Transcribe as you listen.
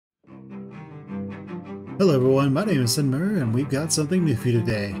Hello everyone, my name is Muir and we've got something new for you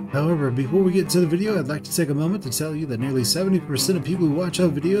today. However, before we get into the video, I'd like to take a moment to tell you that nearly 70% of people who watch our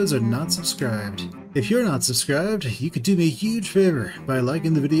videos are not subscribed. If you're not subscribed, you could do me a huge favor by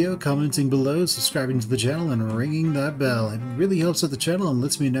liking the video, commenting below, subscribing to the channel, and ringing that bell. It really helps out the channel and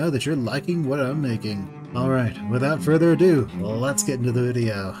lets me know that you're liking what I'm making. Alright, without further ado, let's get into the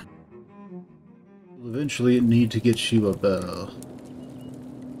video. We'll eventually need to get you a bow.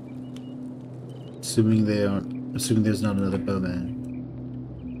 Assuming there's not another bowman.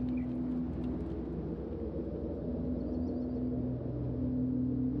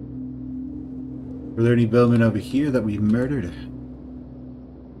 Were there any bowmen over here that we murdered?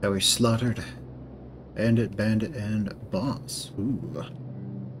 That we slaughtered? Bandit, and boss. Ooh.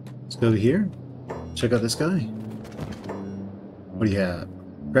 Let's go over here. Check out this guy. What do you have?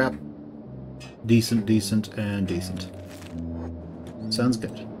 Crap. Decent, and decent. Sounds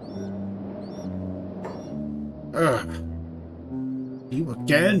good. Ugh. You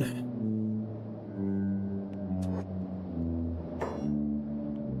again?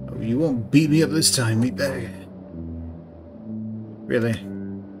 Oh, you won't beat me up this time, meatbag. Really?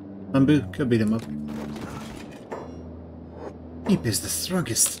 Umbu, go beat him up. Heap is the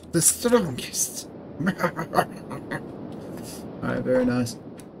strongest. The strongest. Alright, very nice.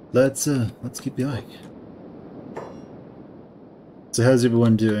 Let's keep going. So how's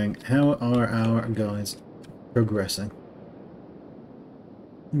everyone doing? How are our guys progressing?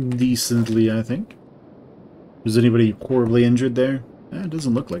 Decently, I think. Is anybody horribly injured there? It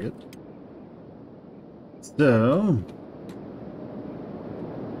doesn't look like it. So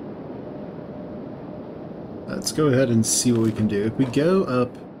let's go ahead and see what we can do. If we go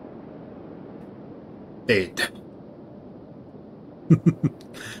up 8.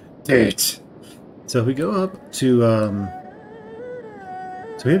 8. So if we go up to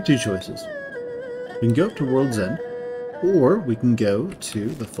so we have two choices. We can go up to World's End, or we can go to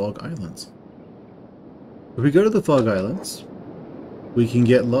the Fog Islands. If we go to the Fog Islands, we can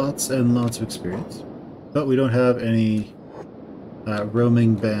get lots and lots of experience, but we don't have any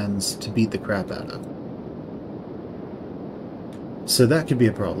roaming bands to beat the crap out of. So that could be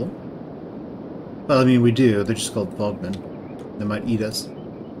a problem. Well, I mean, we do. They're just called fogmen. They might eat us.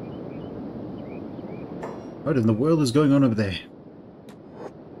 What in the world is going on over there?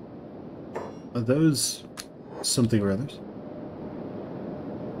 Are those something or others?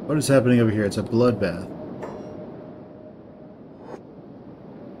 What is happening over here? It's a bloodbath.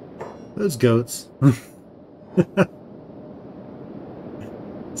 Those goats.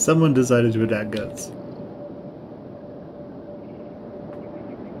 Someone decided to attack goats.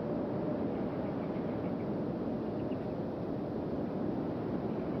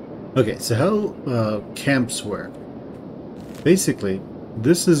 Okay, so how camps work. Basically,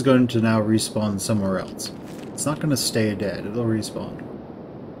 this is going to now respawn somewhere else. It's not going to stay dead, it'll respawn.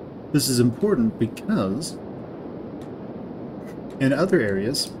 This is important because in other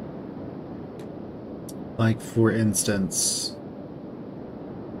areas, like for instance,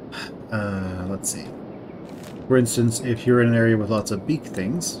 let's see. For instance, if you're in an area with lots of beak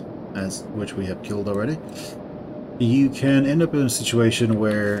things, which we have killed already, you can end up in a situation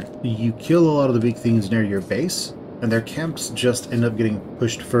where you kill a lot of the beak things near your base, and their camps just end up getting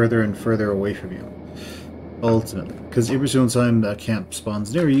pushed further and further away from you. Ultimately. Because every single time that camp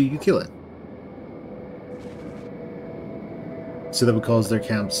spawns near you, you kill it. So that would cause their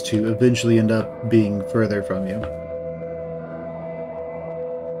camps to eventually end up being further from you.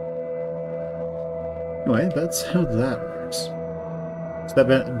 Anyway, that's how that works. So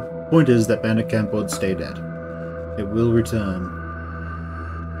that point is that bandit camp won't stay dead. It will return.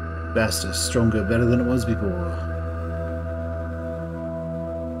 Faster, stronger, better than it was before.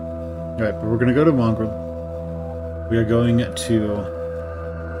 Alright, but we're going to go to Mongrel. We are going to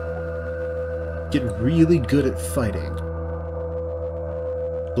get really good at fighting.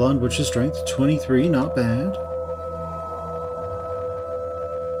 Blonde Witch's Strength, 23, not bad.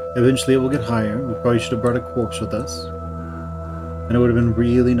 Eventually it will get higher. We probably should have brought a corpse with us. And it would have been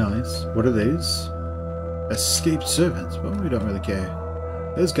really nice. What are these? Escaped servants. Well, we don't really care.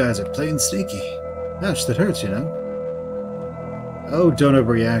 Those guys are plain sneaky. Ouch, that hurts, you know. Oh, don't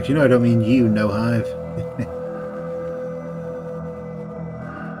overreact. You know I don't mean you, no hive.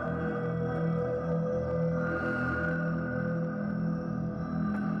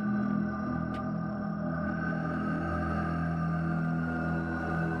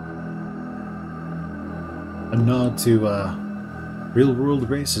 A nod to real-world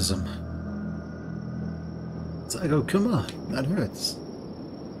racism. It's like, oh, come on, that hurts.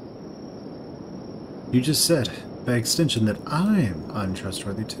 You just said, by extension, that I'm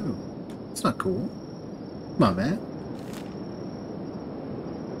untrustworthy too. It's not cool. Come on, man.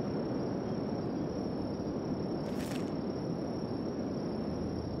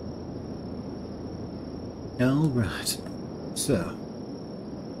 Alright. So.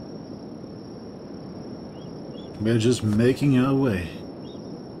 We're just making our way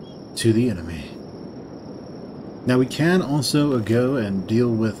to the enemy. Now we can also go and deal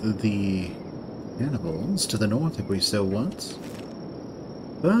with the cannibals to the north if we so want.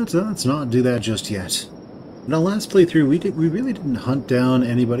 But let's not do that just yet. In our last playthrough, we really didn't hunt down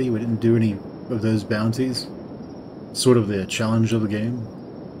anybody. We didn't do any of those bounties. Sort of the challenge of the game.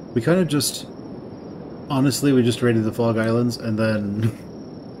 We kind of just... Honestly, we just raided the Fog Islands, and then...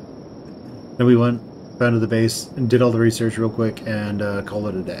 then we went, found the base, and did all the research real quick, and called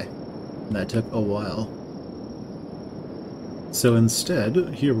it a day. And that took a while. So instead,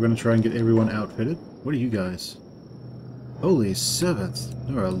 here we're going to try and get everyone outfitted. What are you guys? Holy seventh!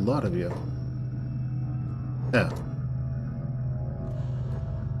 There are a lot of you. Oh.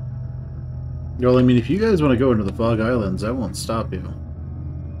 Well, I mean, if you guys want to go into the Fog Islands, I won't stop you.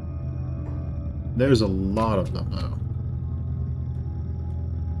 There's a lot of them, though.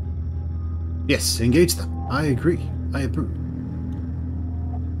 Yes, engage them. I agree. I approve.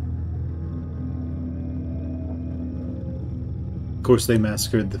 Of course, they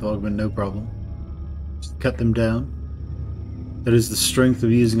massacred the Fogmen, no problem. Just cut them down. That is the strength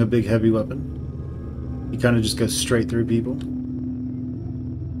of using a big heavy weapon. You kind of just go straight through people.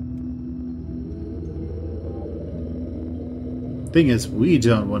 Thing is, we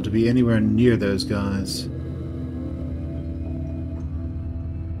don't want to be anywhere near those guys.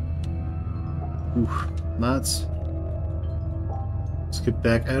 Oof, let's get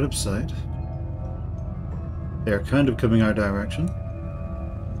back out of sight. They are kind of coming our direction.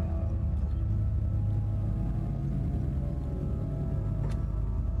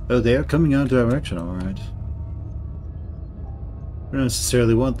 Oh, they are coming our direction, alright. We don't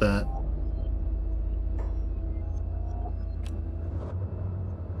necessarily want that.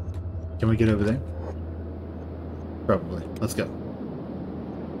 Can we get over there? Probably. Let's go.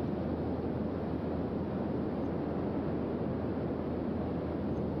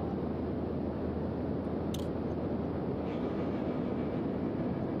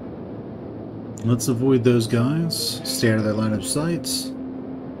 Let's avoid those guys, stay out of their line of sight,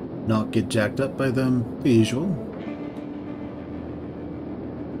 not get jacked up by them, the usual.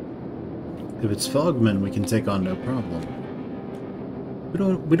 If it's Fogmen, we can take on no problem.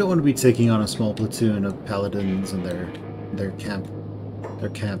 We don't want to be taking on a small platoon of paladins and their camp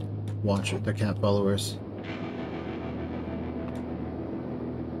followers.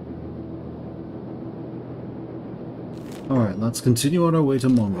 Alright, let's continue on our way to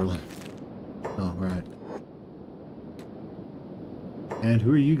Mongrel. Alright. And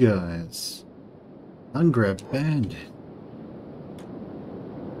who are you guys? Ungrabbed Bandit.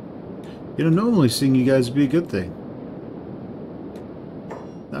 You know, normally seeing you guys would be a good thing.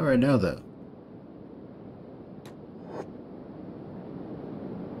 Not right now, though.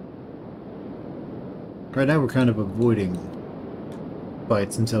 Right now we're kind of avoiding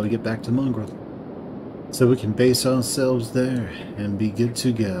fights until we get back to Mongrel. So we can base ourselves there and be good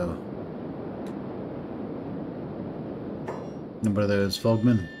to go. And what are those?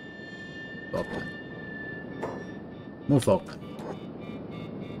 Fogmen? Fogmen. More Fogmen.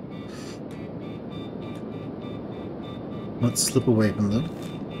 Let's slip away from them.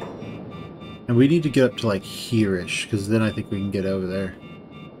 And we need to get up to like here-ish, because then I think we can get over there.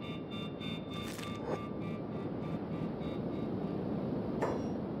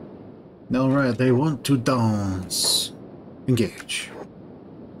 Alright, they want to dance. Engage.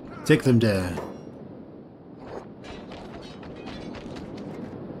 Take them down.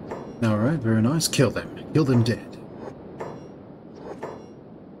 Alright, very nice. Kill them. Kill them dead.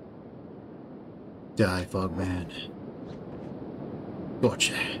 Die, Fogman.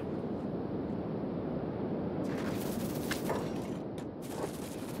 Gotcha.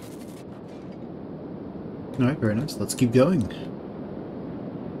 Alright, very nice. Let's keep going.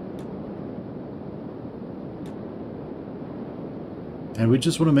 And we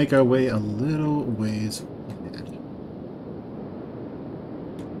just want to make our way a little ways ahead.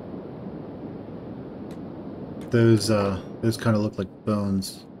 Those kind of look like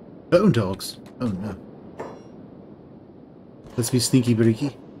bones. Bone dogs? Oh no. Let's be sneaky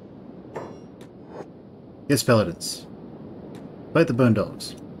breaky. Yes, paladins. Fight the bone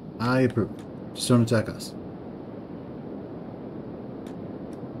dogs. I approve. Just don't attack us.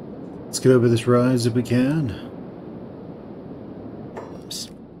 Let's get over this rise if we can. Oops.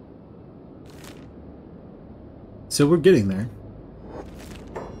 So we're getting there.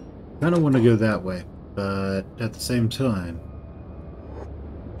 Kind of want to go that way. But at the same time,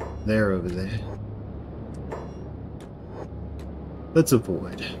 they're over there. Let's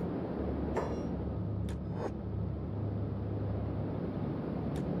avoid.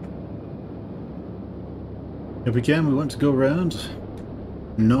 If we can, we want to go around,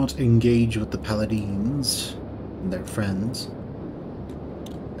 not engage with the paladins and their friends,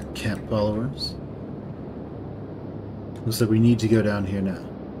 their camp followers. Looks like we need to go down here now.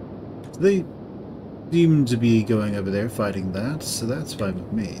 They seem to be going over there fighting that, so that's fine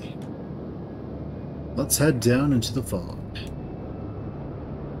with me. Let's head down into the fog.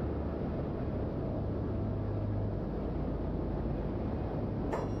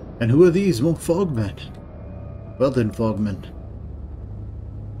 And who are these? More fogmen. Well then, fogmen.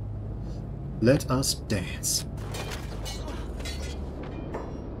 Let us dance.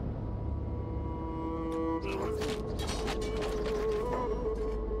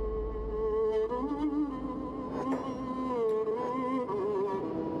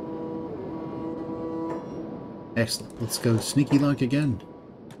 Excellent. Let's go sneaky like again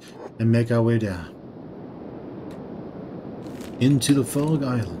and make our way down into the Fog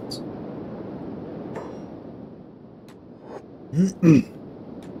Islands.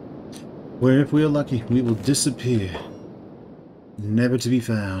 Where, if we are lucky, we will disappear, never to be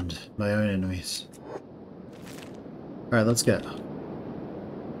found by our enemies. Alright, let's go.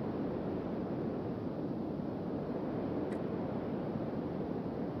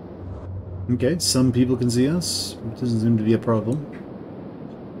 Okay, some people can see us. It doesn't seem to be a problem.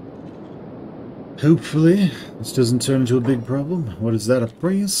 Hopefully, this doesn't turn into a big problem. What is that, a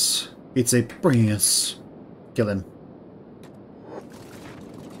Prius? It's a Prius. Kill him.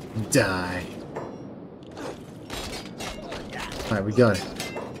 Die. Alright, we got it.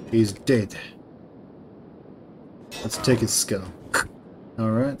 He's dead. Let's take his skull.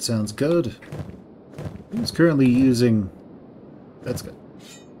 Alright, sounds good. He's currently using... That's good.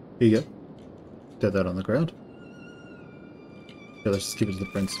 Here you go. Dead that on the ground. Okay, let's just keep it to the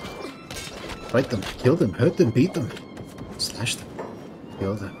prince. Fight them, kill them, hurt them, beat them. Slash them.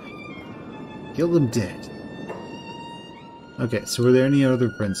 Kill them. Kill them dead. Okay, so were there any other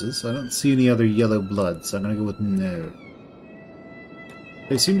princes? I don't see any other yellow blood, so I'm gonna go with no.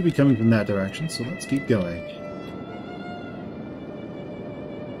 They seem to be coming from that direction, so let's keep going.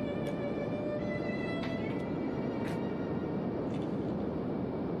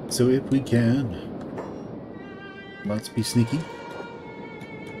 So if we can, let's be sneaky.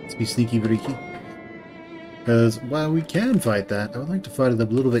 Let's be sneaky breaky. Because while we can fight that, I would like to fight it a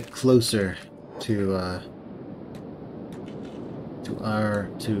little bit closer to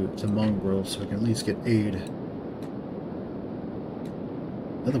Mongrel, so we can at least get aid.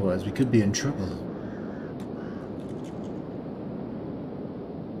 Otherwise, we could be in trouble.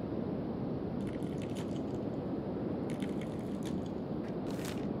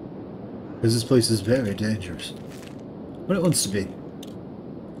 Because this place is very dangerous. When it wants to be.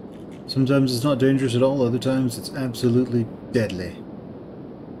 Sometimes it's not dangerous at all, other times it's absolutely deadly.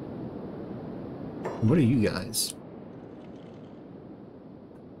 What are you guys?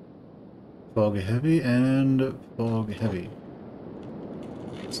 Fog heavy and fog heavy.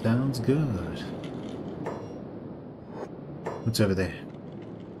 Sounds good. What's over there?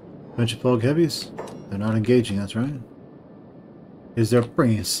 Bunch of fog heavies? They're not engaging, that's right. Is there a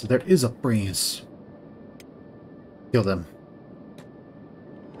Prince? There is a Prince. Kill them.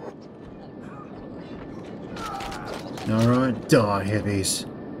 Alright, die, heavies.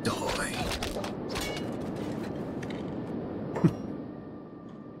 Die.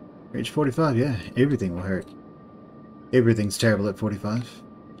 Reach 45, yeah. Everything will hurt. Everything's terrible at 45.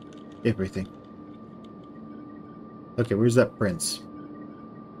 Everything. Okay, where's that prince?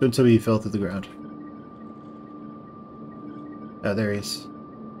 Don't tell me he fell through the ground. Oh, there he is.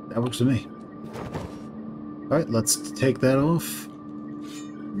 That works for me. Alright, let's take that off.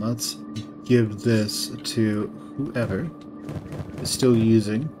 Let's give this to whoever is still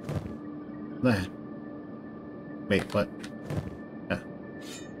using that. Wait, what?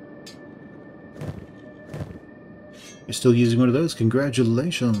 You're still using one of those?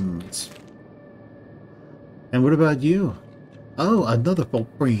 Congratulations! And what about you? Oh, another full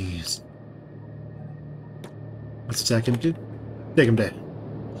breeze. Let's attack him, dude. Take him down.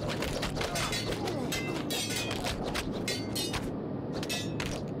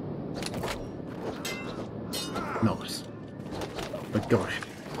 Nice. We got him.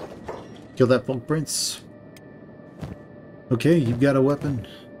 Kill that full prince. Okay, you've got a weapon.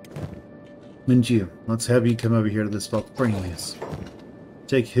 And you, let's have you come over here to this folk. Bring this.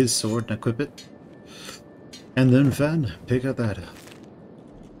 Take his sword and equip it. And then Fen, pick up that up.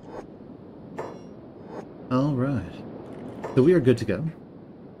 Alright. So we are good to go.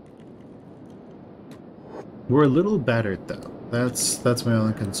 We're a little battered, though. That's my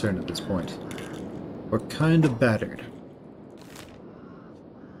only concern at this point. We're kind of battered.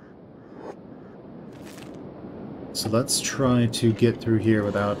 So let's try to get through here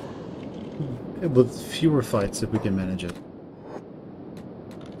with fewer fights if we can manage it.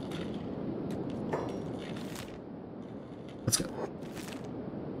 Let's go.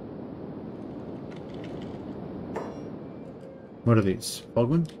 What are these?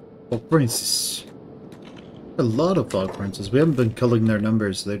 Fogmen? Fog Princes. A lot of Fog Princes. We haven't been culling their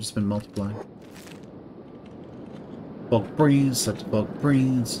numbers, so they've just been multiplying. Fog Brains, such Fog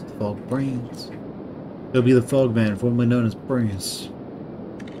Brains, Fog Brains. He'll be the Fogman, formerly known as Brains.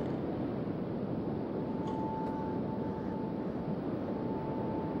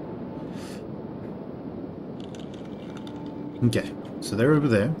 Okay, so they're over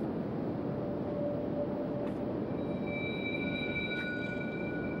there.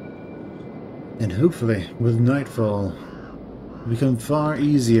 And hopefully, with nightfall, it'll become far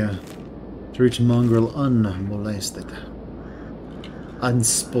easier to reach Mongrel unmolested,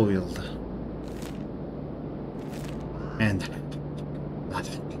 unspoiled, and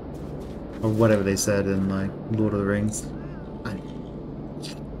nothing. Or whatever they said in, like, Lord of the Rings.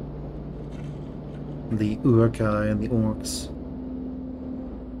 The Uruk-hai and the orcs.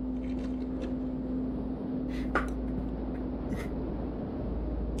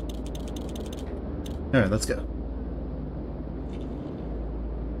 Alright, let's go.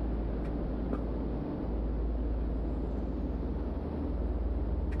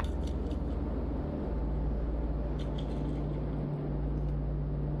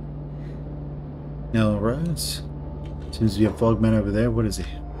 Alright. Seems to be a fogman over there. What is he?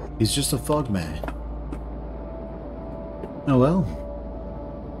 He's just a fogman. Oh well.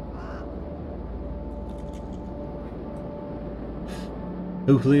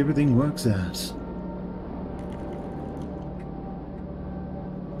 Hopefully everything works out.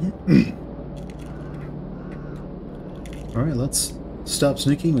 Alright, let's stop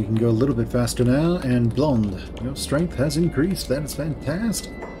sneaking. We can go a little bit faster now. And Blonde, your strength has increased. That is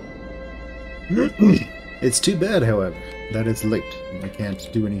fantastic. It's too bad, however, that it's late and I can't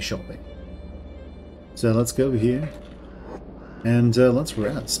do any shopping. So let's go over here and let's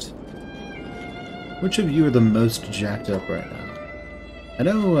rest. Which of you are the most jacked up right now? I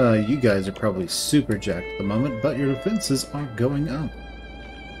know you guys are probably super jacked at the moment, but your defenses are going up.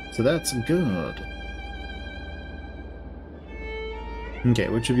 So that's good. Okay,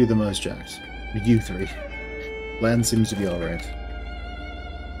 which of you the most jacked? You three. Bland seems to be alright.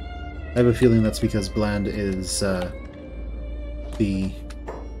 I have a feeling that's because Bland is the...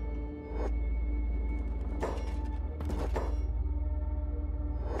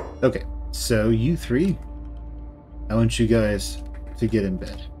 Okay, so you three, I want you guys to get in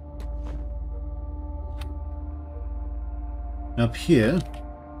bed. Up here,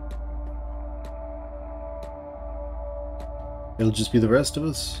 it'll just be the rest of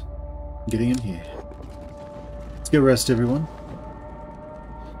us getting in here. Let's go rest, everyone.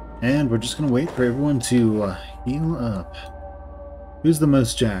 And we're just going to wait for everyone to heal up. Who's the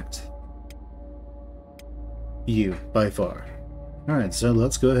most jacked? You, by far. Alright, so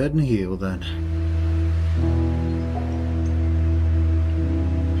let's go ahead and heal then.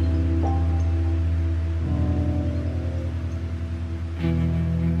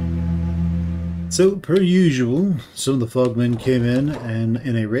 So, per usual, some of the Fogmen came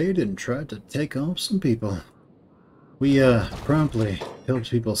in a raid and tried to take off some people. We promptly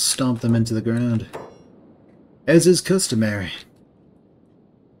helped people stomp them into the ground, as is customary.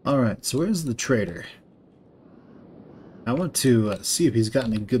 Alright, so where's the trader? I want to see if he's got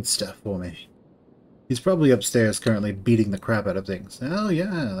any good stuff for me. He's probably upstairs currently beating the crap out of things. Oh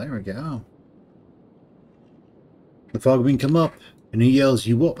yeah, there we go. The Fogmen come up, and he yells,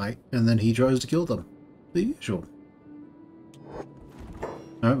 "You what, mate?" And then he tries to kill them. The usual.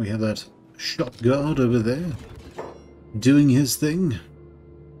 Alright, we have that shop guard over there, doing his thing.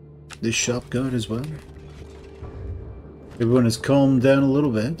 This shop guard as well. Everyone has calmed down a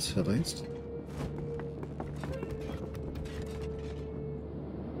little bit, at least.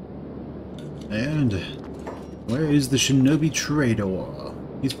 And where is the shinobi trader?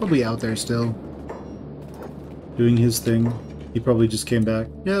 He's probably out there still, doing his thing. He probably just came back.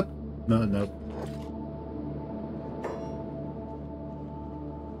 Yep. No.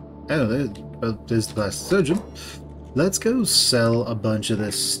 Oh, there's the plastic surgeon. Let's go sell a bunch of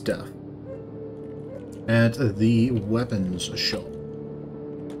this stuff at the weapons shop.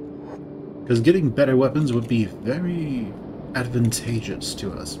 Because getting better weapons would be very advantageous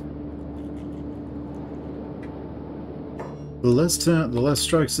to us. The less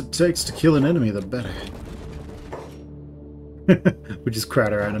strikes it takes to kill an enemy, the better. We just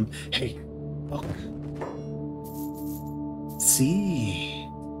crowd around him. Hey, look. See?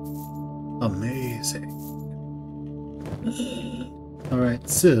 Amazing. Alright,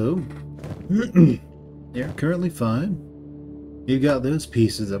 so... you're currently fine. You got those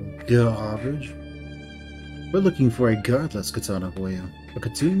pieces of garbage. We're looking for a guardless katana for you. A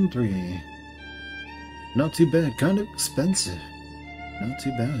Katoon 3. Not too bad, kind of expensive. Not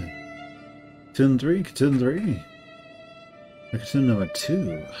too bad. Katoon 3, Katoon 3. A Katoon number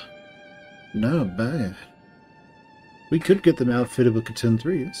 2. Not bad. We could get them outfitted with Katoon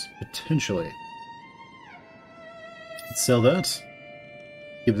 3s, potentially. Let's sell that.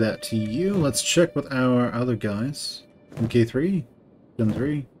 Give that to you. Let's check with our other guys. MK3, Katoon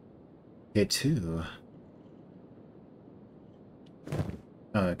 3, K2.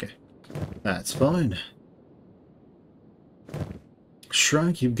 Oh, okay. That's fine.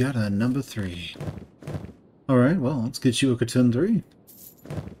 Shrike, you've got a number 3. Alright, well, let's get you a Katoon 3.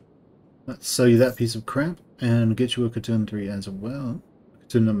 Let's sell you that piece of crap and get you a Katoon 3 as well.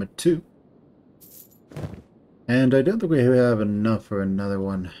 Katoon number 2. And I don't think we have enough for another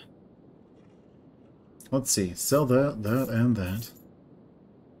one. Let's see. Sell that, that, and that.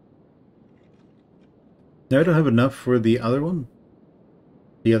 Now I don't have enough for the other one.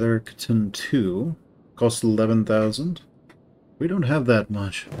 The other Katoon 2 costs 11,000. We don't have that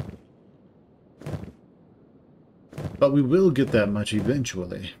much. But we will get that much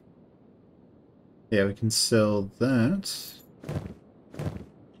eventually. Yeah, we can sell that.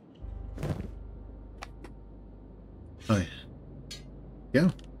 Oh, yeah. Yeah.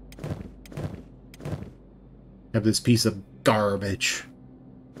 Have this piece of garbage.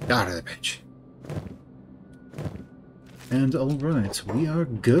 Garbage. And alright, we are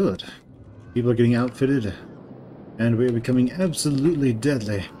good. People are getting outfitted. And we are becoming absolutely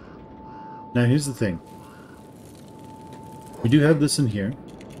deadly. Now here's the thing. We do have this in here.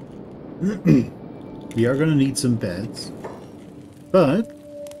 We are going to need some beds.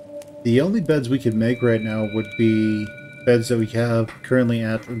 But the only beds we could make right now would be beds that we have currently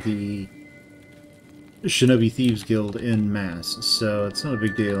at the Shinobi Thieves Guild in Mass. So it's not a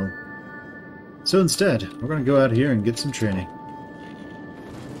big deal. So instead, we're going to go out here and get some training.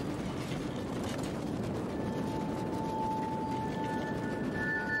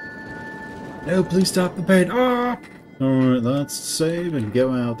 No, please stop the pain. Ah! Alright, let's save and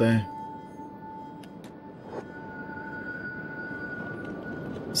go out there.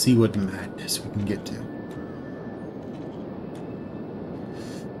 See what madness we can get to.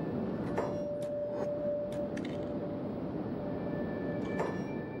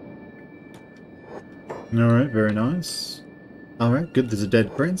 Alright, very nice. Alright, good, there's a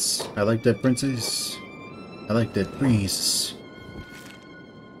dead prince. I like dead princes. I like dead priests.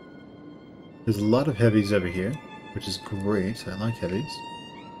 There's a lot of heavies over here, which is great. I like heavies.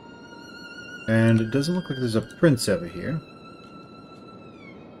 And it doesn't look like there's a prince over here.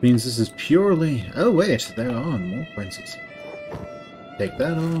 Means this is purely... Oh wait, there are more princes. Take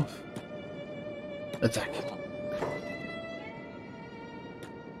that off. Attack.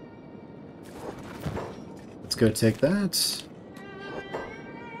 Let's go take that.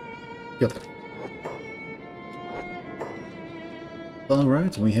 Kill them.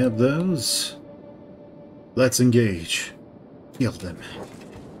 Alright, we have those. Let's engage. Kill them.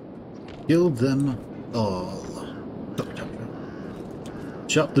 Kill them all.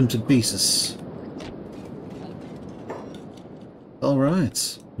 Chop them to pieces.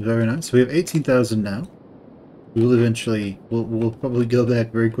 Alright, very nice. We have 18,000 now. We will eventually, we'll probably go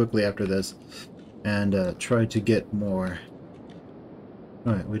back very quickly after this and try to get more.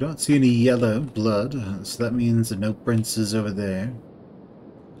 Alright, we don't see any yellow blood, so that means that no princes over there.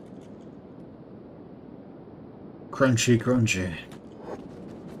 Crunchy, crunchy.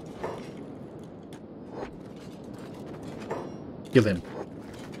 Kill him.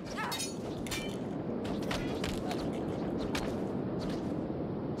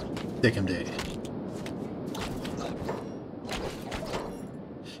 Take him dead.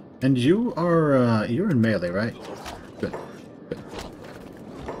 And you are, you're in melee, right? Good. Good.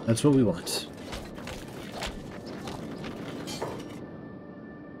 That's what we want.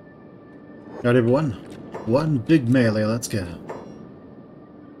 Got everyone? One big melee, let's go.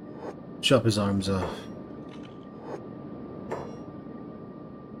 Chop his arms off.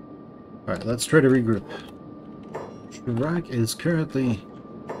 Alright, let's try to regroup. Shrike is currently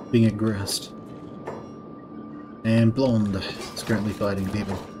being aggressed. And Blonde is currently fighting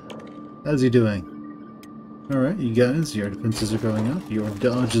people. How's he doing? Alright, you guys, your defenses are going up. Your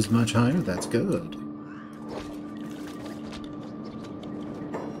dodge is much higher. That's good.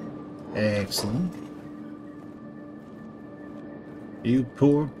 Excellent. You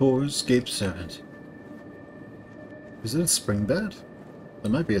poor, poor escaped servant. Is it a spring bed? That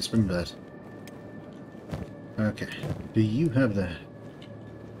might be a spring bed. Okay. Do you have that?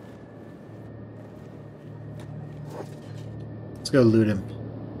 Let's go loot him.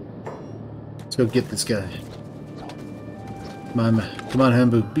 Let's go get this guy. Come on,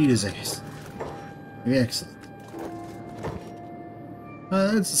 Hambu. Beat his ass. Excellent.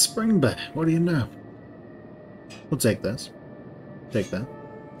 It's a spring bed. What do you know? We'll take this. Take that.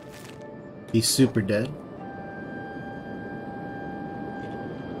 He's super dead.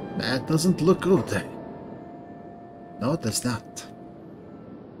 That doesn't look good. No, it does not.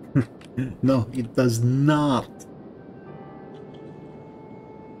 No, it does not.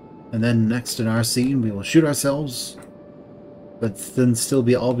 And then next in our scene, we will shoot ourselves, but then still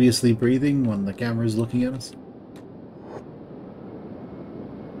be obviously breathing when the camera is looking at us.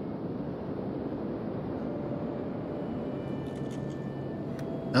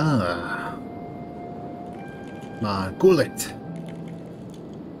 Ah. My gullet.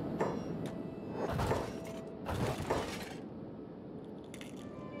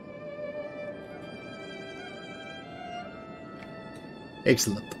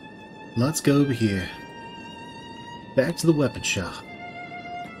 Excellent. Let's go over here. Back to the weapon shop.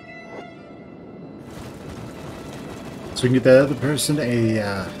 So we can get that other person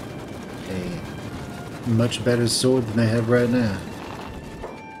a much better sword than they have right now.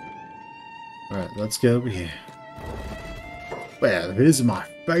 Alright, let's go over here. Well, this is my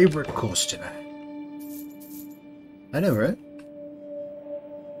favorite customer. I know, right?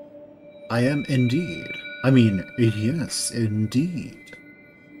 I am indeed. I mean, yes, indeed.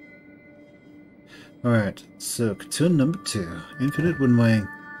 Alright, so cartoon number 2. Infinite Wind Wang.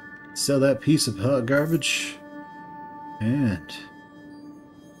 Sell that piece of hot garbage. And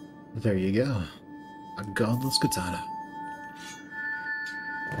there you go. A godless katana.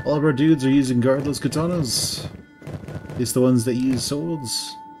 All of our dudes are using godless katanas. At least the ones that use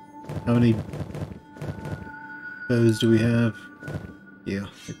swords. How many bows do we have? Yeah,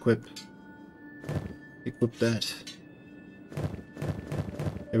 equip. Equip that.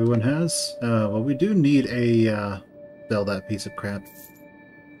 Everyone has? Well, we do need a, sell that piece of crap.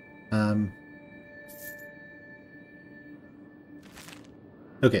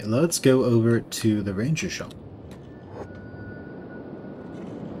 Okay, let's go over to the ranger shop.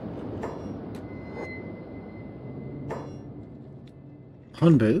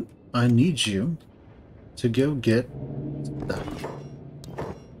 Hanbu, I need you to go get stuff.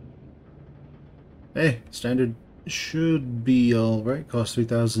 Hey, standard should be alright. Cost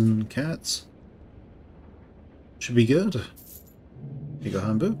 3,000 cats. Should be good. Here you go,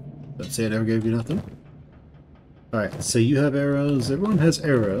 Hanbu. Don't say I never gave you nothing. Alright, so you have arrows. Everyone has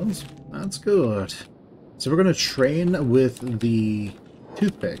arrows. That's good. So we're going to train with the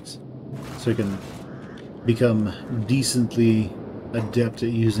toothpicks. So we can become decently adept at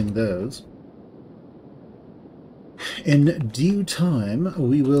using those. In due time,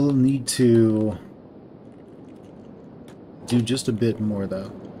 we will need to do just a bit more,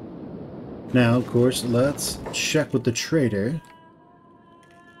 though. Now, of course, let's check with the trader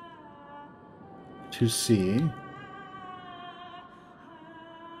to see.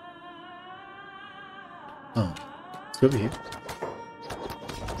 Oh, let's go over here.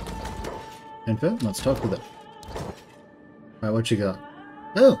 In fact, let's talk with them. Alright, what you got?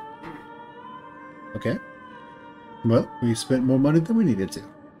 Oh! Okay. Well, we spent more money than we needed to.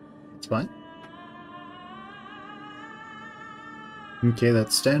 It's fine. Okay,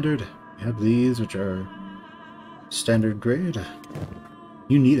 that's standard. We have these, which are standard grade.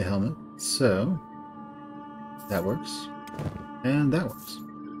 You need a helmet, so that works. And that works.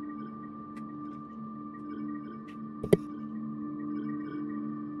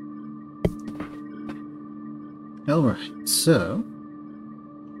 Alright, so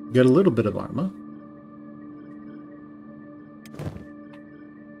got a little bit of armor.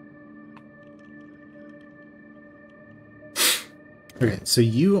 Okay, so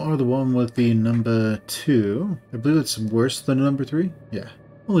you are the one with the number 2. I believe it's worse than number 3. Yeah,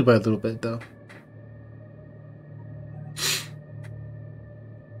 only by a little bit, though.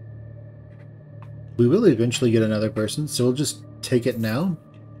 We will eventually get another person, so we'll just take it now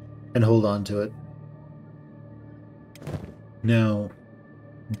and hold on to it. Now,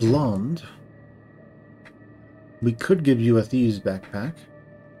 blonde, we could give you a thieves backpack.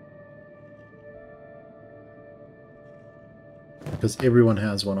 Because everyone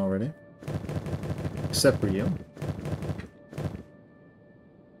has one already. Except for you.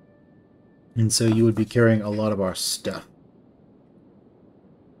 And so you would be carrying a lot of our stuff.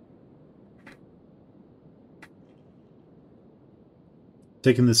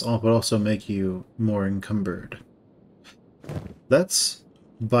 Taking this off would also make you more encumbered. Let's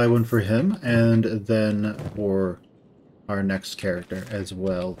buy one for him, and then for our next character as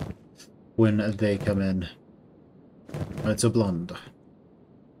well, when they come in. It's a blonde.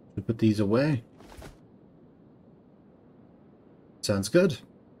 We put these away. Sounds good.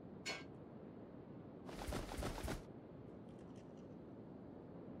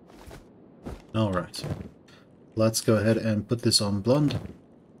 Alright. Let's go ahead and put this on blonde.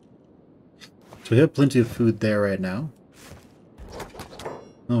 So we have plenty of food there right now.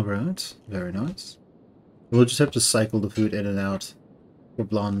 Alright, very nice. We'll just have to cycle the food in and out for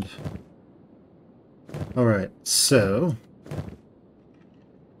blonde. Alright, so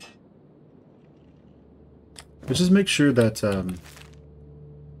let's just make sure that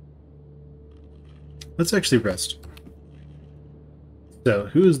let's actually rest. So,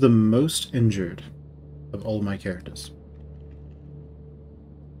 who is the most injured of all my characters?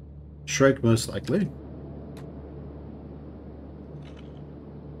 Shrike most likely.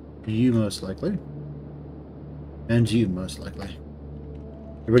 You most likely. And you most likely.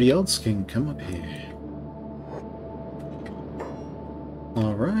 Everybody else can come up here.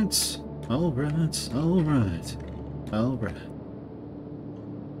 Alright. Alright. Alright. Alright.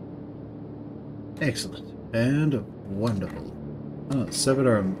 Excellent. And wonderful. Oh, severed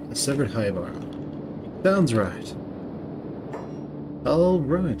arm. Severed hive arm. Sounds right.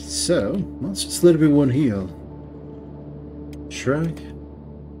 Alright, so let's just let everyone heal. Shrike.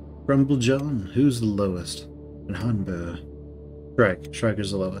 Rumble John, who's the lowest? And Hanbo. Shrike. Shrike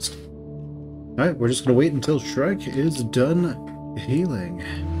is the lowest. Alright, we're just gonna wait until Shrike is done healing.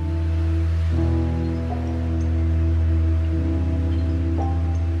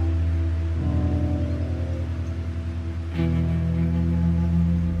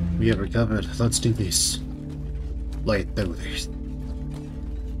 We have recovered. Let's do this. Light through this.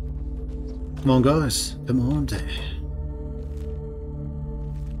 Come on, guys. Come on down.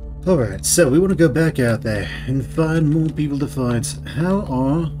 Alright, so we want to go back out there and find more people to fight. How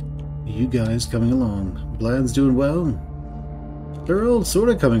are you guys coming along? Bland's doing well? They're all sort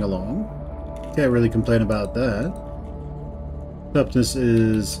of coming along. Can't really complain about that. Toughness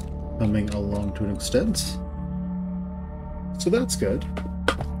is coming along to an extent. So that's good.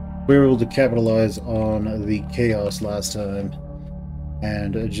 We were able to capitalize on the chaos last time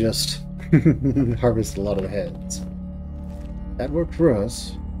and just harvest a lot of heads. That worked for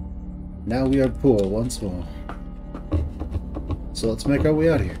us. Now we are poor once more. So let's make our way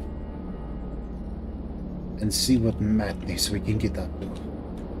out here and see what madness we can get up to.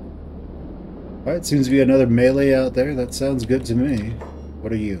 Alright, seems to be another melee out there. That sounds good to me.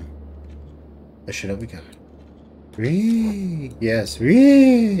 What are you? A shinobi guard. Ree! Yes,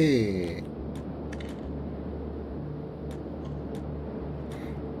 Ree!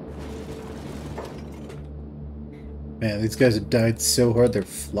 Man, these guys have died so hard they're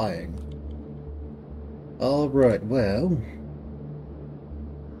flying. Alright, well,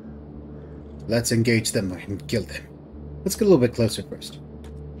 let's engage them and kill them. Let's get a little bit closer first.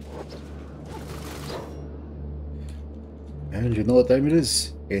 And you know what time it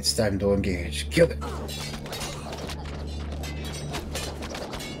is? It's time to engage. Kill them.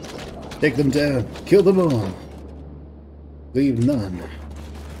 Take them down. Kill them all. Leave none.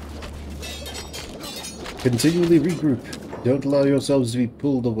 Continually regroup. Don't allow yourselves to be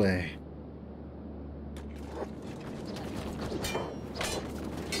pulled away.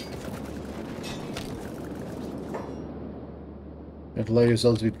 Don't allow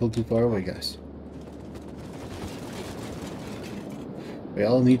yourselves to be pulled too far away, guys. We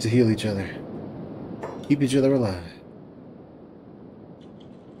all need to heal each other. Keep each other alive.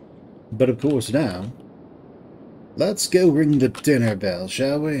 But of course now, let's go ring the dinner bell,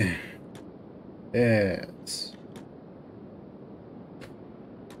 shall we? Yes.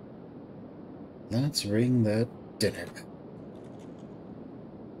 Let's ring that dinner bell.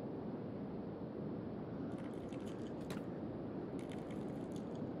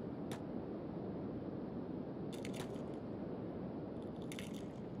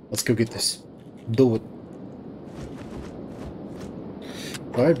 Let's go get this. Do it.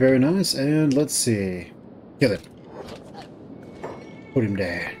 Alright, very nice. And let's see. Kill it. Put him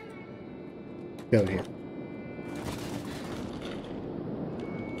there. Go here.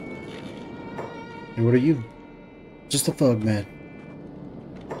 And what are you? Just a fog man.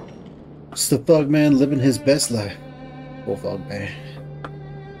 Just a fog man living his best life. Poor fog man.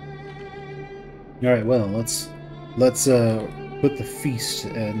 Alright, well, let's put the feast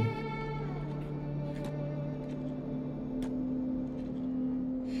in.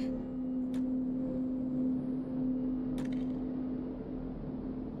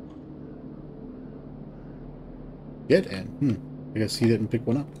 Get in. I guess he didn't pick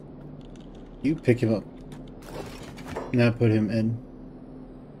one up. You pick him up. Now put him in.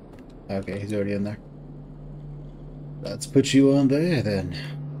 Okay, he's already in there. Let's put you on there then.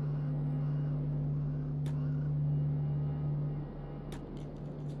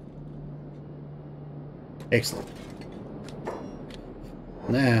 Excellent.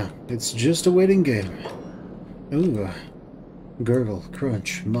 Now, it's just a waiting game. Ooh. Gurgle,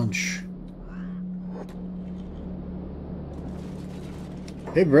 crunch, munch.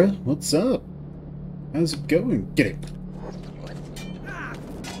 Hey, bro, what's up? How's it going? Get him.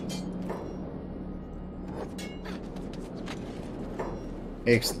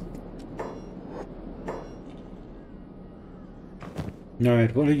 Excellent.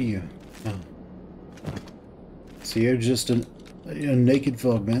 Alright, what are you? Oh. So you're just a naked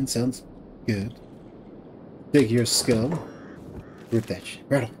frogman. Sounds good. Take your skull. Rip that shit.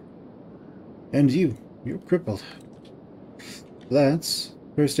 Rattle. And you're crippled. Let's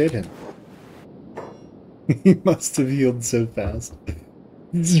first aid him. He must have healed so fast.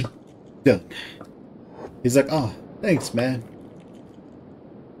 Done. He's like, oh, thanks, man.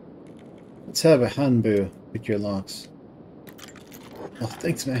 Let's have a hanbu pick your locks. Oh,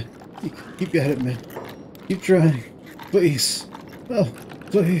 thanks, man. Keep at it, man. Keep trying. Please. Oh,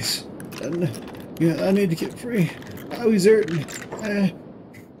 please. Yeah, I need to get free. Oh, he's hurting me.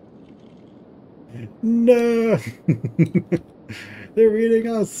 No! They're eating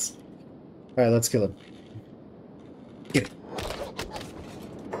us! Alright, let's kill him. Get it.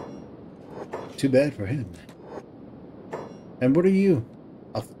 Too bad for him. And what are you?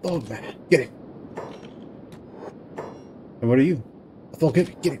 A frog man. Get him. And what are you? A frog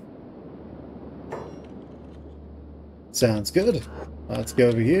man. Get him. Sounds good. Let's go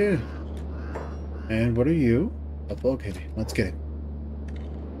over here. And what are you? A frog heavy. Let's get him.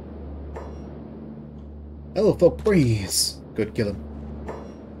 Hello, folk breeze. Good, kill him.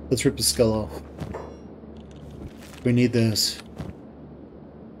 Let's rip his skull off. We need those.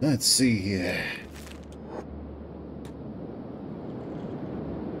 Let's see here.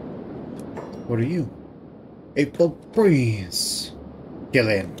 What are you? A folk breeze. Kill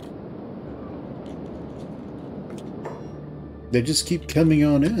him. They just keep coming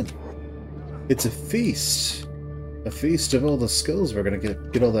on in. It's a feast. A feast of all the skulls we're gonna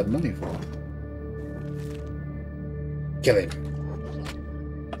get all that money for. Kill him.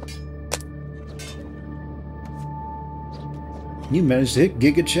 You managed to hit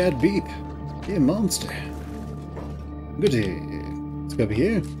Giga Chad Beep. You monster. Goody. Let's go over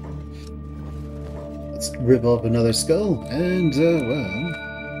here. Let's rip off another skull. And,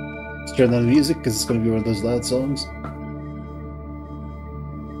 well... let's turn down the music because it's going to be one of those loud songs.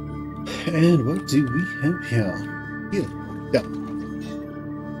 And what do we have here? Heal. Go.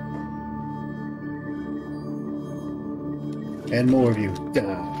 And more of you.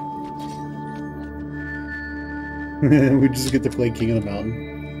 We just get to play King of the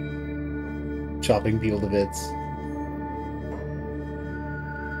Mountain. Chopping people to bits.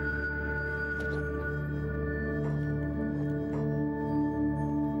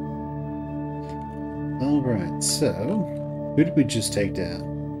 Alright, so... who did we just take down?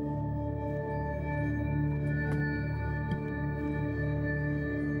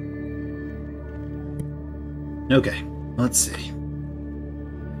 Okay, let's see.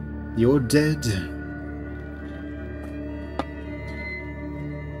 You're dead.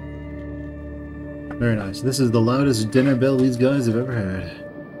 Very nice. This is the loudest dinner bell these guys have ever heard.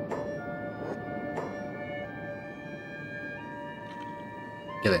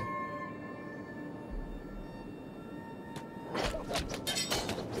 Get in.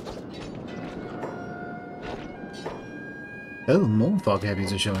 Oh, more fog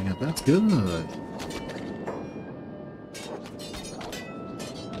heavies are showing up. That's good.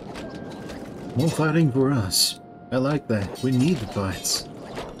 More fighting for us. I like that. We need the fights.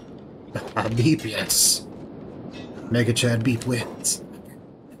 Beep, yes. Mega Chad Beep wins.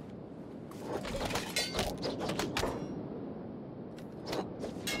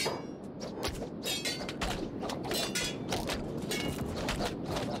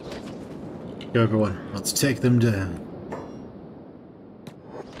 Go everyone, let's take them down.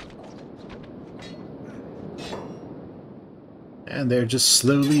 And they're just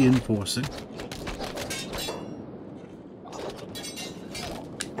slowly enforcing.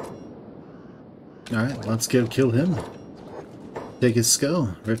 Alright, let's go kill him. Take his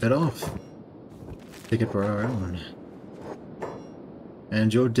skull, rip it off. Take it for our own.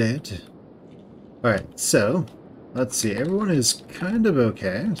 And you're dead. Alright, so, let's see, everyone is kind of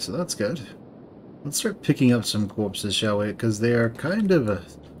okay, so that's good. Let's start picking up some corpses, shall we? Because they are kind of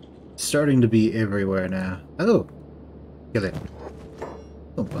starting to be everywhere now. Oh, Kill it.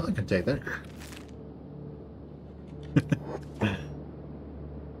 Oh, well, I can take that.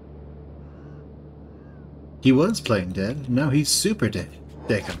 He was playing dead. Now he's super dead.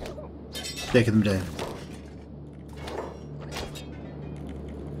 Take him. Take him down.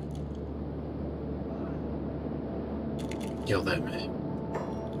 Kill them.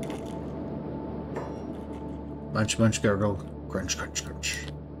 Munch, munch, gurgle. Crunch, crunch, crunch.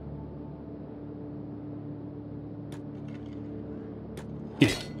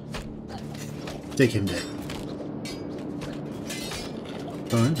 Eat it. Take him down.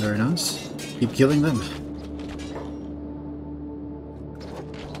 Alright, very nice. Keep killing them.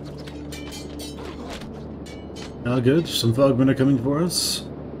 Now good, some fogmen are coming for us.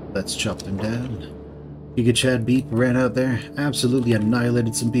 Let's chop them down. Giga Chad Beat ran out there, absolutely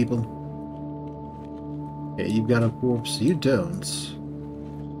annihilated some people. Okay, you've got a corpse. You don't.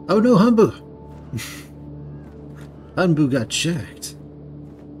 Oh no, Hanbu! Hanbu got checked.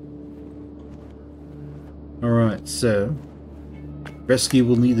 Alright, so rescue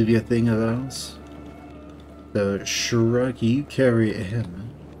will need to be a thing of ours. So Shrek, you carry him.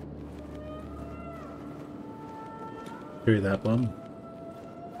 Carry that one.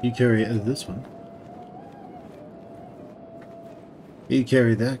 You carry this one. You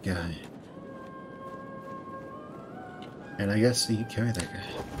carry that guy. And I guess you carry that guy.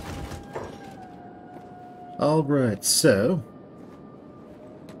 Alright, so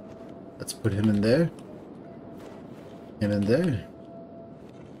let's put him in there. Him in there.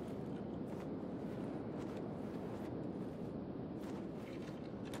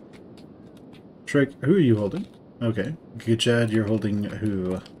 Shrek, who are you holding? Okay. Giga Chad, you're holding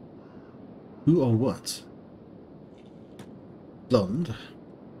who? Who or what? Blonde.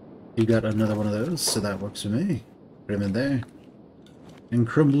 You got another one of those, so that works for me. Put him in there. And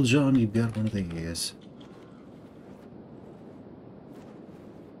Crumble John, you've got one of these.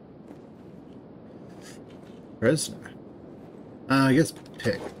 Prisoner. I guess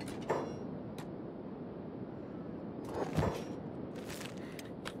pick.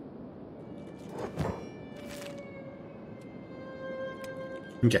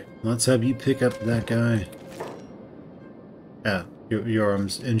 Okay, let's have you pick up that guy. Ah, your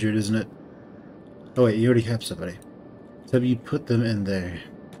arm's injured, isn't it? Oh wait, you already have somebody. Let's have you put them in there.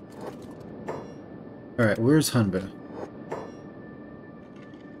 Alright, where's Hanbu?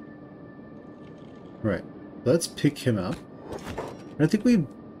 Right, let's pick him up. I think we've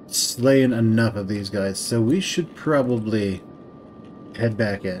slain enough of these guys, so we should probably head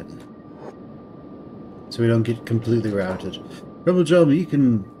back in. So we don't get completely routed. Rebel Job, you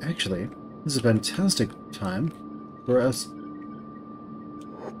can... Actually, this is a fantastic time for us.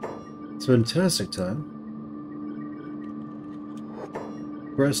 It's a fantastic time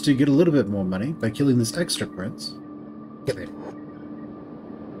for us to get a little bit more money by killing this extra prince. Get it.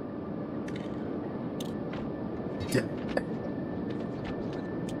 Yeah.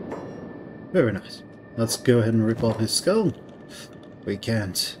 Very nice. Let's go ahead and rip off his skull. We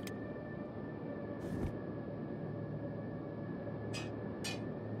can't.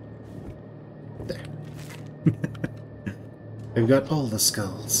 There. We've got all the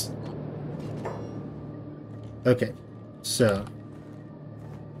skulls. Okay, so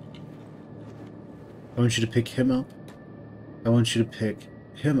I want you to pick him up. I want you to pick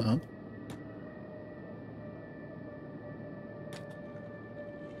him up.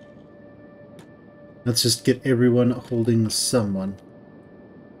 Let's just get everyone holding someone.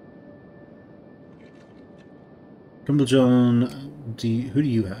 Crumble John, who do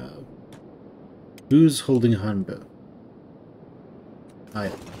you have? Who's holding Hanbu? I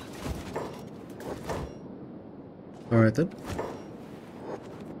am. Alright then.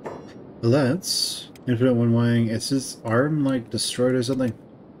 Let's... Infinite One Wang, is his arm like destroyed or something?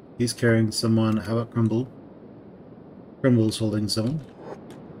 He's carrying someone. How about Crumble? Crumble's holding someone.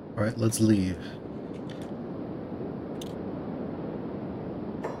 Alright, let's leave.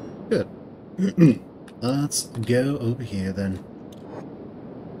 Good. Let's go over here then.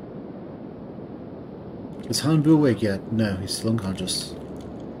 Is Hanbu awake yet? No, he's still unconscious.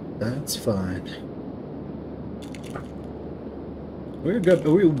 That's fine. We're good.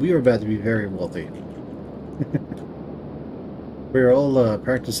 We are about to be very wealthy. We're all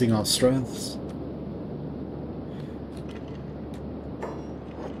practicing our strengths.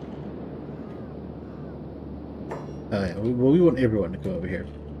 Yeah, well, we want everyone to go over here.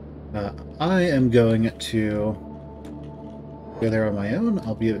 I am going to go there on my own.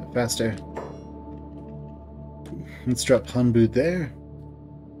 I'll be a bit faster. Let's drop Hanbu there.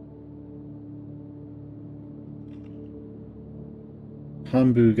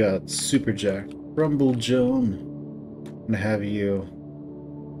 Hanbu got super jacked. Rumble Joan. gonna have you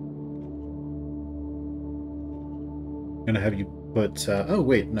put, oh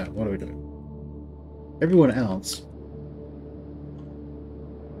wait, no, what are we doing? Everyone else.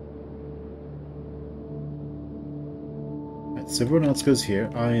 Right, so everyone else goes here.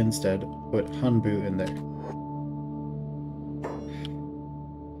 I instead put Hanbu in there.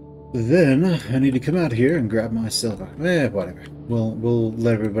 Then I need to come out here and grab my silver. Whatever. We'll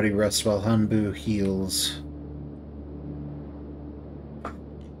let everybody rest while Hanbu heals.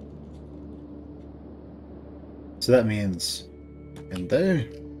 So that means in there,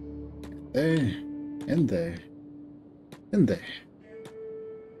 there, in there, in there.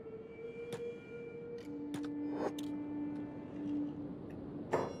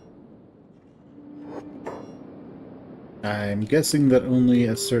 I'm guessing that only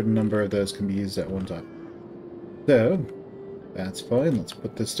a certain number of those can be used at one time. So, that's fine. Let's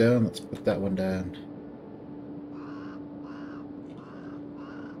put this down. Let's put that one down.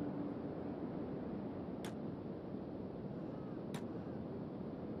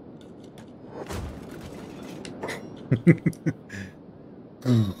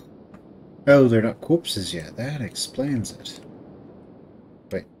 Oh, they're not corpses yet. That explains it.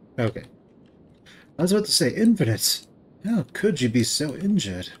 Wait, okay. I was about to say infinite. How could you be so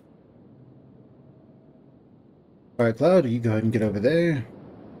injured? Alright, Cloud, you go ahead and get over there.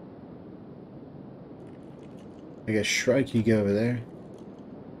 I guess Shrike, you go over there.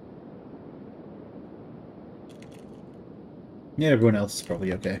 Yeah, everyone else is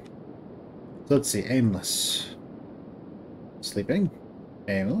probably okay. So let's see, aimless. Sleeping.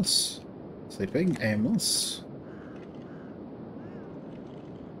 Aimless. Sleeping. Aimless.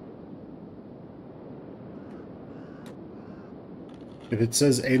 If it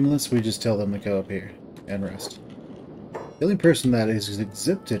says aimless, we just tell them to go up here and rest. The only person that is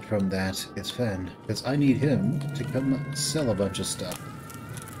exempted from that is Fen, because I need him to come sell a bunch of stuff.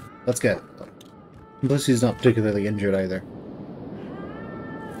 Let's get. Plus he's not particularly injured either.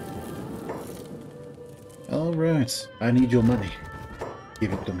 Alright, I need your money.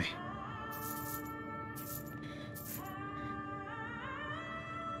 Give it to me.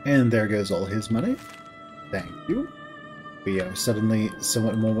 And there goes all his money. Thank you. We are suddenly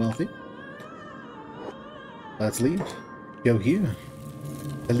somewhat more wealthy. Let's leave. Go here.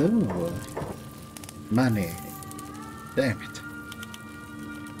 Hello. Money. Damn it.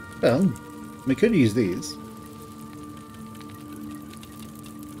 Well, we could use these.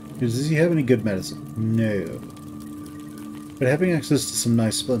 Does he have any good medicine? No. But having access to some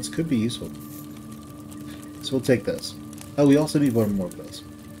nice splints could be useful. So we'll take those. Oh, we also need one more of those,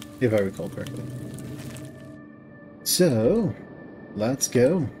 if I recall correctly. So, let's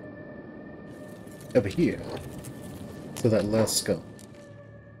go over here to that last skull.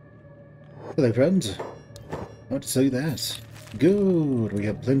 Hello, friend. I want to tell you that. Good, we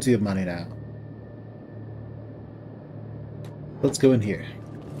have plenty of money now. Let's go in here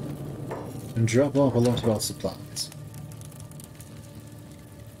and drop off a lot of our supplies.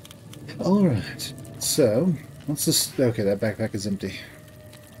 Alright, so, what's this? Okay, that backpack is empty.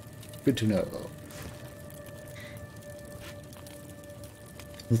 Good to know.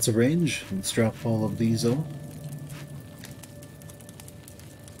 Let's arrange. Let's drop all of these off.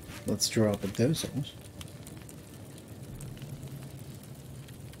 Let's drop those off.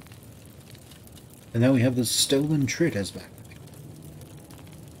 And now we have the stolen traders back.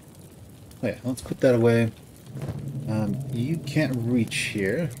 Oh yeah, let's put that away. You can't reach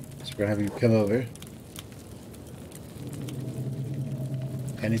here, so we're gonna have you come over.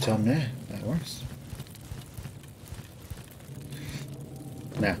 Anytime there, that works.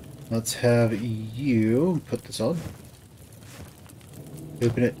 Now, let's have you put this on.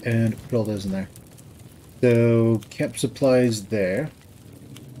 Open it and put all those in there. So, camp supplies there.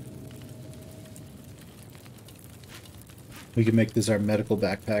 We can make this our medical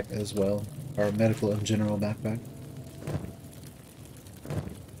backpack as well. Our medical and general backpack.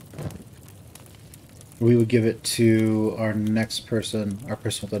 We would give it to our next person, our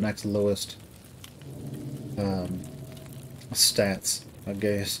person with the next lowest stats, I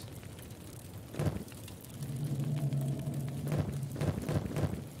guess.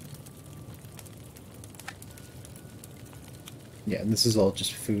 Yeah, and this is all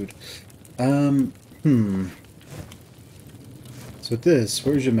just food. So with this,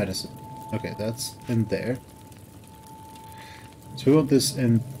 where's your medicine? Okay, that's in there. So we want this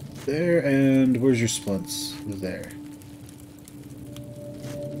in there, and where's your splints? There.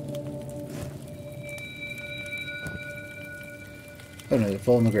 Oh no, they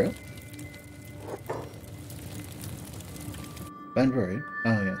fall on the ground. Banbury.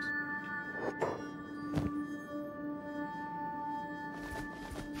 Oh yes.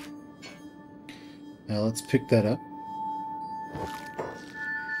 Now let's pick that up.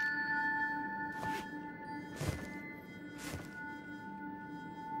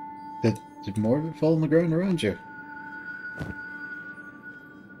 Did more of it fall on the ground around you?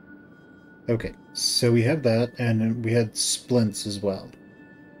 Okay, so we have that, and we had splints as well.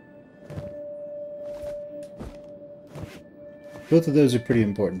 Both of those are pretty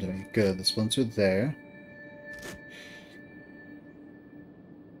important to me. Good, the splints are there.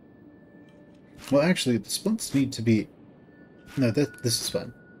 Well, actually, the splints need to be... No, this is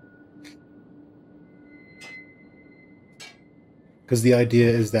fine. Because the idea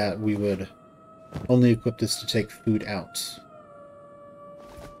is that we would only equip this to take food out.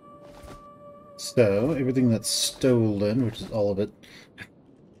 So, everything that's stolen, which is all of it,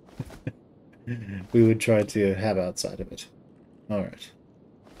 we would try to have outside of it. Alright.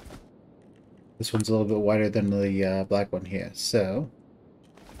 This one's a little bit wider than the black one here, so...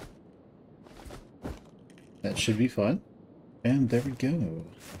 that should be fine. And there we go.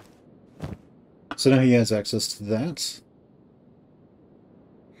 So now he has access to that.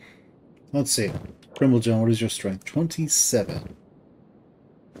 Let's see. Brimblejohn, what is your strength? 27.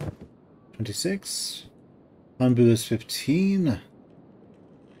 26. Hanbu is 15.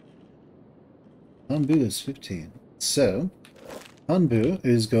 Hanbu is 15. So, Hanbu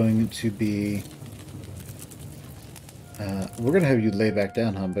is going to be... we're going to have you lay back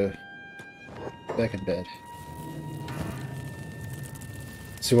down, Hanbu. Back in bed.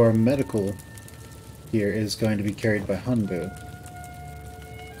 So our medical here is going to be carried by Hanbu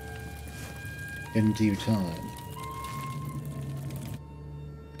in due time.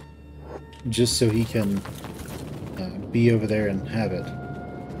 Just so he can be over there and have it.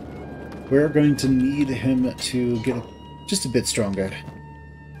 We're going to need him to get just a bit stronger.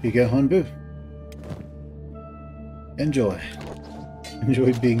 Here you go, Hanbu. Enjoy.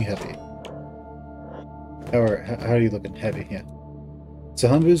 Enjoy being heavy. How are you looking? Heavy, yeah. So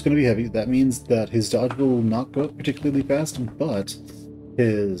Hanbu is going to be heavy. That means that his dodge will not go up particularly fast, but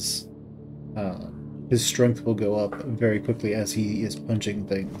his strength will go up very quickly as he is punching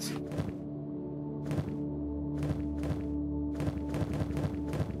things.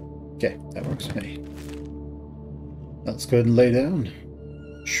 Okay, that works for me. Let's go ahead and lay down.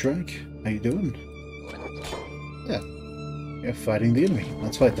 Shrike, how you doing? Yeah, you're fighting the enemy.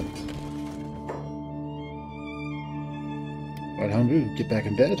 Let's fight them. Alright, Hanbu, get back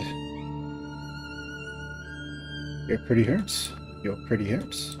in bed. You're pretty hurt. You're pretty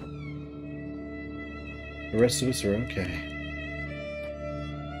hurt. The rest of us are okay.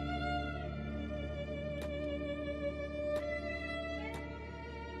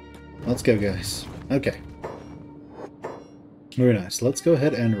 Let's go, guys. Okay. Very nice. Let's go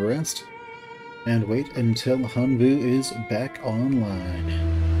ahead and rest and wait until Hanbu is back online.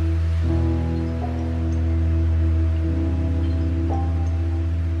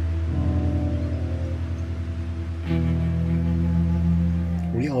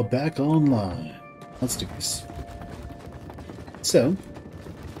 We are back online. Let's do this. So,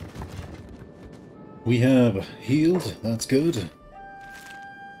 we have healed. That's good.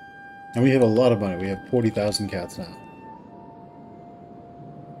 And we have a lot of money. We have 40,000 cats now.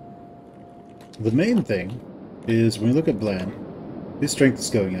 The main thing is when we look at Bland, his strength is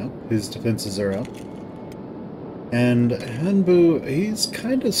going up, his defenses are up. And Hanbu, he's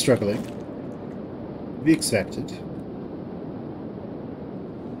kind of struggling. To be expected.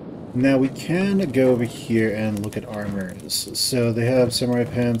 Now we can go over here and look at armors. So they have samurai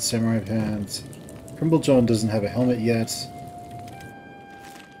pants, samurai pants. Brimblejohn doesn't have a helmet yet.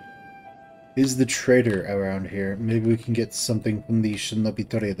 Is the trader around here? Maybe we can get something from the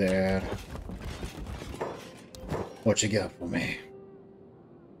Shinobitori there. What you got for me?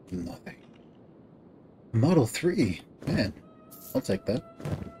 Nothing. Model 3. Man, I'll take that.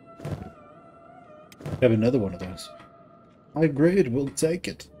 Have another one of those. High grade, we'll take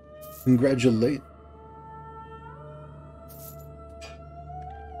it. Congratulate.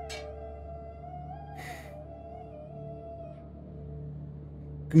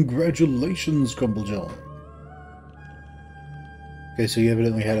 Congratulations, Grumblejohn. Okay, so you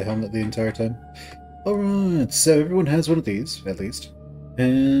evidently had a helmet the entire time. Alright, so everyone has one of these, at least.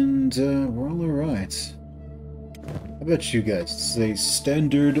 And we're all alright. How about you guys? It's a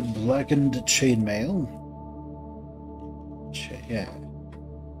standard blackened chainmail. Yeah.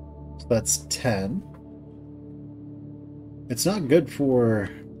 So that's 10. It's not good for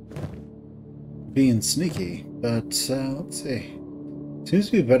being sneaky, but let's see. Seems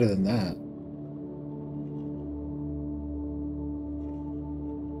to be better than that.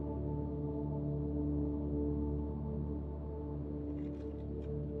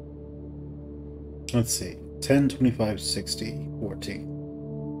 Let's see. 10, 25, 60, 14.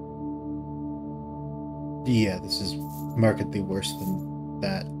 Yeah, this is markedly worse than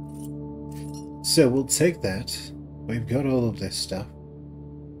that. So we'll take that. We've got all of this stuff.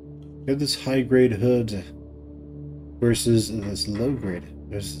 We have this high-grade hood versus this low-grade.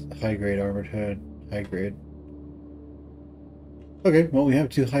 There's high-grade armored hood, high-grade. Okay, well, we have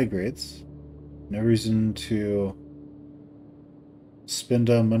two high-grades. No reason to spend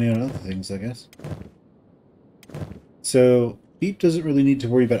money on other things, I guess. So, Beep doesn't really need to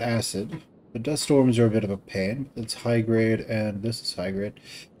worry about acid. The dust storms are a bit of a pain. It's high-grade, and this is high-grade.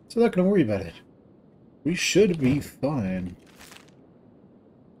 So I'm not going to worry about it. We should be fine.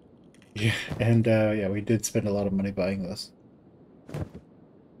 Yeah, and yeah, we did spend a lot of money buying this.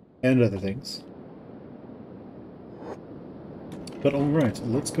 And other things. But alright,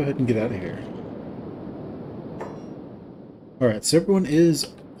 let's go ahead and get out of here. Alright, so everyone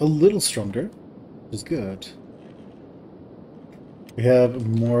is a little stronger, which is good. We have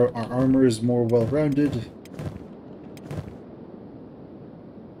more, our armor is more well-rounded.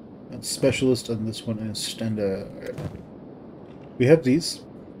 Specialist on this one is standard. We have these,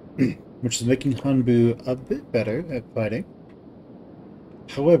 which is making Hanbu a bit better at fighting.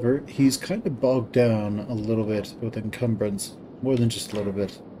 However, he's kind of bogged down a little bit with encumbrance, more than just a little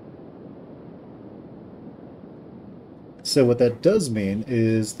bit. So what that does mean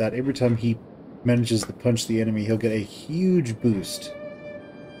is that every time he manages to punch the enemy, he'll get a huge boost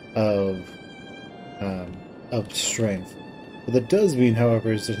of strength. What that does mean,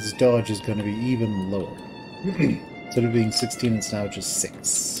 however, is that his dodge is going to be even lower. Instead of being 16, it's now just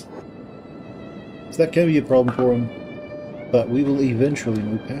 6. So that can be a problem for him, but we will eventually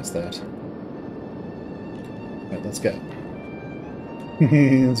move past that. Alright, let's go.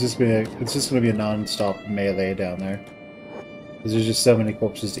 It's just going to be a non-stop melee down there. Because there's just so many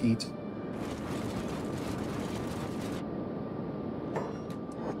corpses to eat.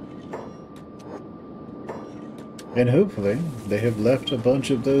 And hopefully, they have left a bunch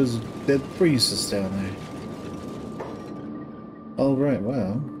of those dead priests down there. Alright,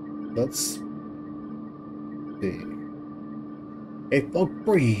 well, let's see. A fog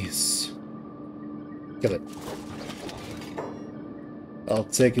priest! Kill it. I'll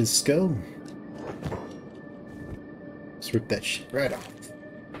take his skull. Let's rip that shit right off.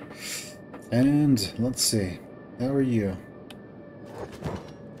 And, let's see. How are you?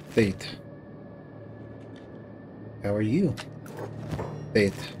 Faith. How are you?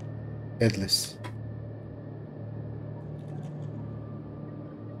 Faith. Headless.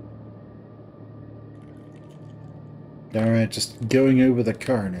 Alright, just going over the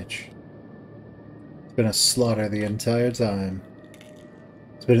carnage. It's been a slaughter the entire time.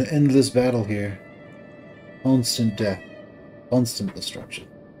 It's been an endless battle here. Constant death. Constant destruction.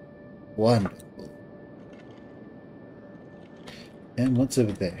 Wonderful. And what's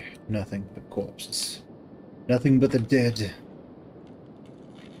over there? Nothing but corpses. Nothing but the dead.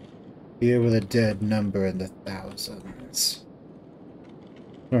 Here with a dead number in the thousands.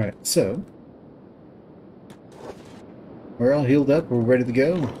 Alright, so we're all healed up, we're ready to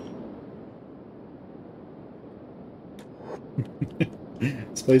go.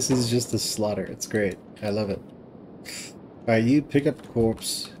 This place is just a slaughter, it's great. I love it. Alright, you pick up a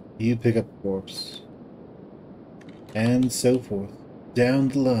corpse, you pick up a corpse. And so forth. Down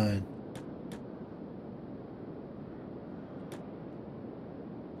the line.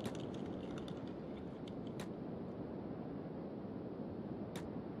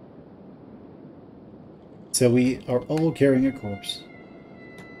 So we are all carrying a corpse.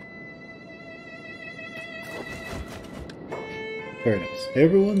 Very nice.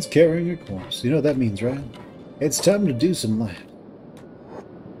 Everyone's carrying a corpse. You know what that means, right? It's time to do some laps.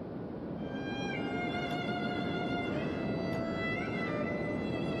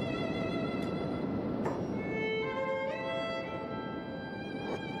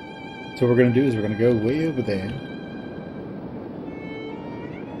 So what we're going to do is we're going to go way over there.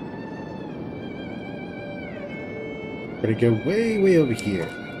 We're going to go way, way over here.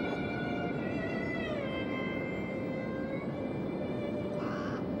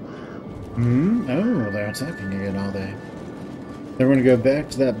 Oh, they're attacking again, are they? Then we're going to go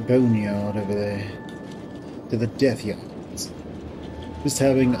back to that boneyard over there. To the death yards. Just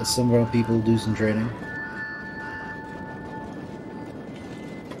having some of our people do some training.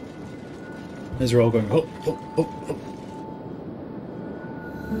 As we're all going, oh, oh, oh, oh.